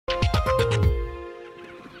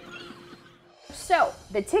So,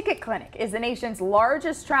 the Ticket Clinic is the nation's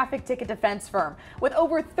largest traffic ticket defense firm. With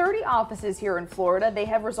over 30 offices here in Florida, they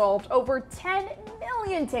have resolved over 10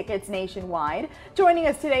 million tickets nationwide. Joining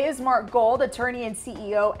us today is Mark Gold, attorney and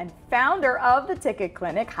CEO and founder of the Ticket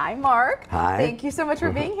Clinic. Hi, Mark. Hi. Thank you so much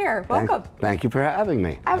for being here. Welcome. Thank you for having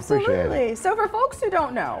me. Absolutely. I appreciate it. So, for folks who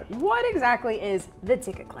don't know, what exactly is the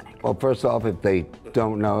Ticket Clinic? Well, first off, if they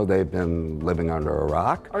don't know, they've been living under a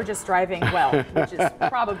rock. Or just driving well, which is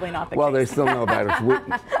probably not the Well, case. they still know about us.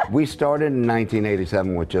 We started in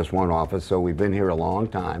 1987 with just one office, so we've been here a long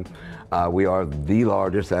time. We are the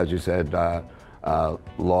largest, as you said,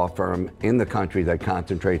 law firm in the country that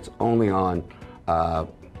concentrates only on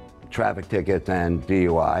traffic tickets and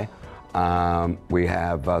DUI. We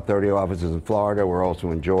have 30 offices in Florida. We're also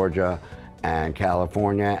in Georgia and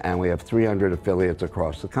California, and we have 300 affiliates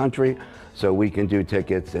across the country, so we can do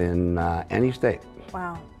tickets in any state.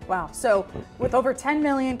 Wow. Wow. So with over 10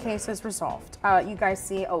 million cases resolved, you guys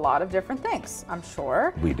see a lot of different things, I'm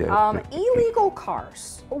sure. We do. Illegal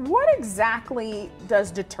cars. What exactly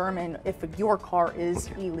does determine if your car is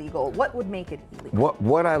illegal? What would make it illegal?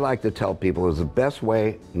 What I like to tell people is the best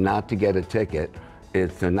way not to get a ticket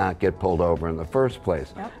is to not get pulled over in the first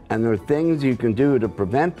place. Yep. And there are things you can do to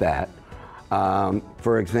prevent that.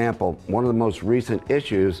 For example, one of the most recent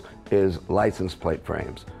issues is license plate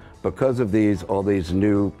frames. Because of all these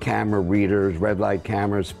new camera readers, red light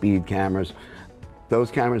cameras, speed cameras,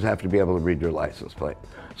 those cameras have to be able to read your license plate.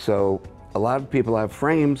 So a lot of people have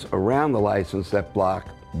frames around the license that block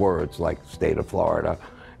words like state of Florida.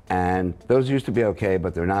 And those used to be okay,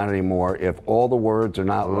 but they're not anymore. If all the words are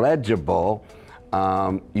not legible,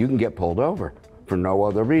 you can get pulled over for no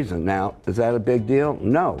other reason. Now, is that a big deal?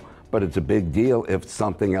 No. But it's a big deal if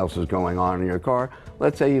something else is going on in your car.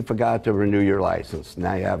 Let's say you forgot to renew your license.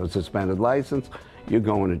 Now you have a suspended license, you're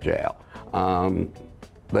going to jail.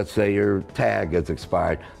 Let's say your tag is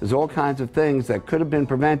expired. There's all kinds of things that could have been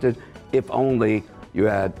prevented if only you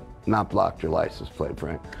had not blocked your license plate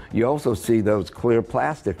frame. You also see those clear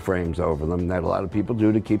plastic frames over them that a lot of people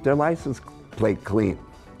do to keep their license plate clean.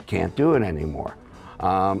 Can't do it anymore.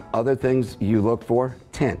 Other things you look for,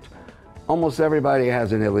 tint. Almost everybody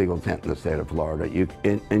has an illegal tint in the state of Florida.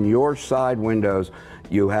 In your side windows,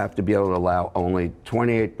 you have to be able to allow only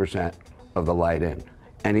 28% of the light in.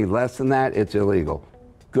 Any less than that, it's illegal.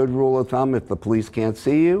 Good rule of thumb, if the police can't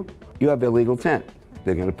see you, you have illegal tint.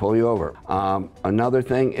 They're going to pull you over. Another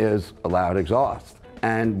thing is allowed exhaust.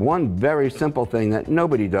 And one very simple thing that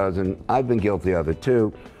nobody does, and I've been guilty of it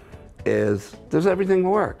too, is does everything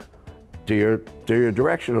work? Do your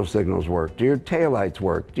directional signals work? Do your taillights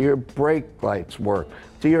work? Do your brake lights work?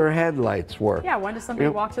 Do your headlights work? Yeah, when does somebody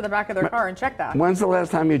walk to the back of their car and check that? When's the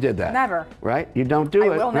last time you did that? Never. Right? You don't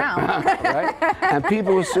do it. I will now. Right? And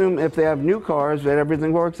people assume if they have new cars that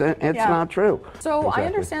everything works, and it's not true. So Exactly. I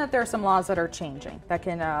understand that there are some laws that are changing that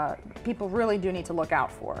can people really do need to look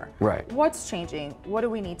out for. Right. What's changing? What do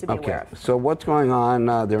we need to be aware of? So what's going on?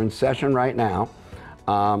 They're in session right now.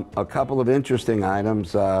 A couple of interesting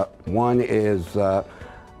items. One is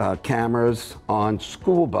cameras on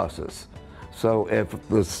school buses. So if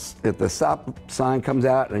the stop sign comes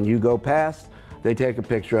out and you go past, they take a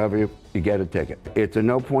picture of you, you get a ticket. It's a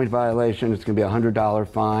no-point violation. It's going to be a $100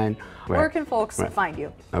 fine. Where can folks find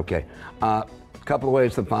you? Okay. A couple of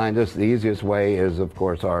ways to find us. The easiest way is, of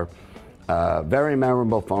course, our very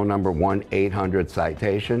memorable phone number,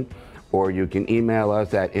 1-800-CITATION. Or you can email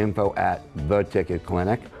us at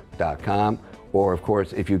info@theticketclinic.com. Or, of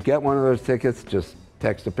course, if you get one of those tickets, just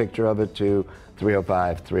text a picture of it to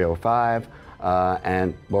 305-305,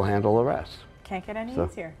 and we'll handle the rest. Can't get any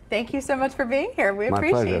easier. Thank you so much for being here. We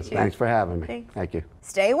appreciate My pleasure. you. Thanks for having me. Thanks. Thank you.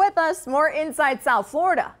 Stay with us. More Inside South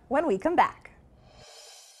Florida when we come back.